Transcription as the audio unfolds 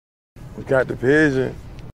We got the pigeon.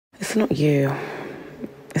 It's not you.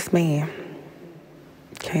 It's me.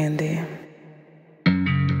 Candy.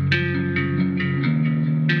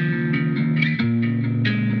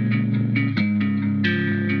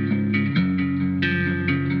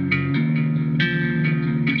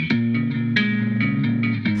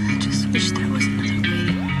 I just wish there was another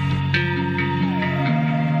way.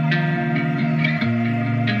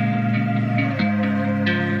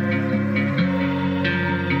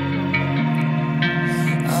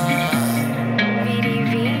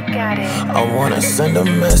 I wanna send a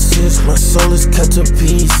message, my soul is cut to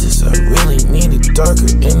pieces. I really need it darker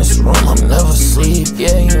in this room, I'm never sleep.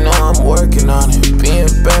 Yeah, you know I'm working on it, being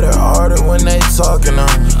better, harder when they talking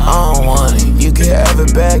on me. I don't want it, you can have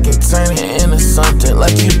it back and turn it into something.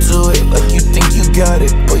 Like you do it, like you think you got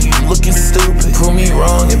it, but you looking stupid. Prove me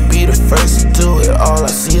wrong and be the first to do it. All I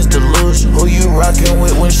see is delusion. Who you rocking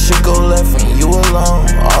with when shit go left and you alone?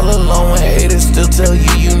 All alone when haters still tell you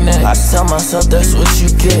you next. I tell myself that's what you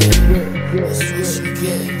get. That's what you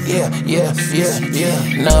get. Yeah.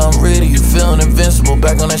 Now I'm ready, you feeling invincible.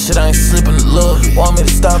 Back on that shit, I ain't slipping a little bit. Want me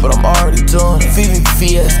to stop, but I'm already doing it.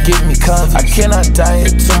 VVVS, give me coffee. I cannot die,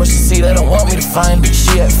 too much to see, they don't want me to find it.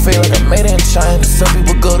 She had feel like I made it in China. Some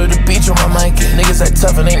people go to the beach with my mic. Niggas act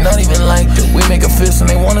tough and they not even like it. We make a fist and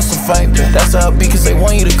they want us to fight back. That's how it be, cause they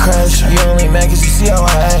want you to crash. You only mad cause you see how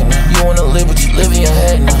I act now. You wanna live, but you live in your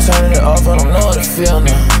head now. Turning it off, I don't know how to feel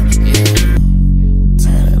now.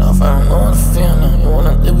 Turn it off, I don't know how to feel now. You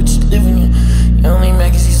wanna live, but you live in your. You only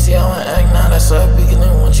mad cause you see how I act now. That's how it be, and they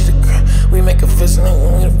want you to cry. We make a fist and they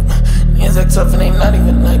want you to. Niggas act tough and they not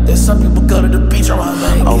even like that. Some people go to the beach on my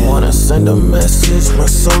mic. I wanna send a message, my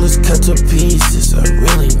soul is cut to pieces. I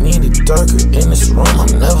really need it darker in this room,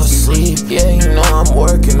 I'm never sleep. Yeah, you know I'm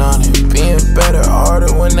working on it, being better,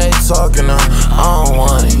 harder when they talking on me. I don't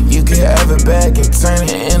want it, you can have it back and turn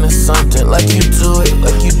it into something. Like you do it,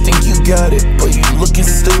 like you think you got it, but you looking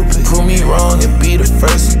stupid. Prove me wrong and be the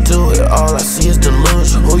first to do it. All I see is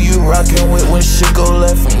delusion. Who you rocking with when shit go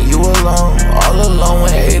left and you alone? All alone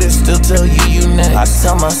when haters still tell you you next. I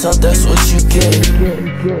tell myself that's what you get.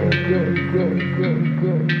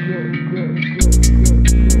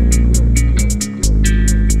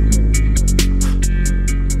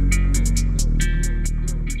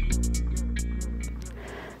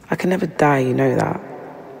 I can never die, you know that.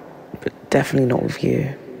 But definitely not with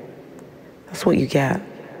you. That's what you get.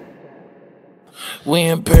 We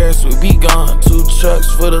in Paris, we be gone. 2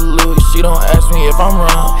 trucks for the Louis. She don't ask me if I'm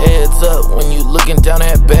wrong. Heads up when you looking down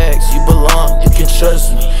at bags. You belong, you can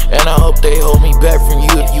trust me. And I hope they hold me back from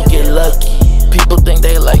you if you get lucky. People think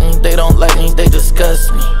they like me, they don't like me, they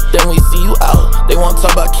disgust me. Then we see you out, they won't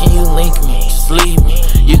talk about can you link me. Just leave me,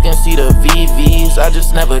 you can see the VVs, I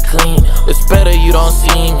just never clean it. It's better you don't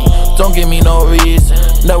see me, don't give me no reason.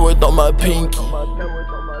 Net worth on my pinky.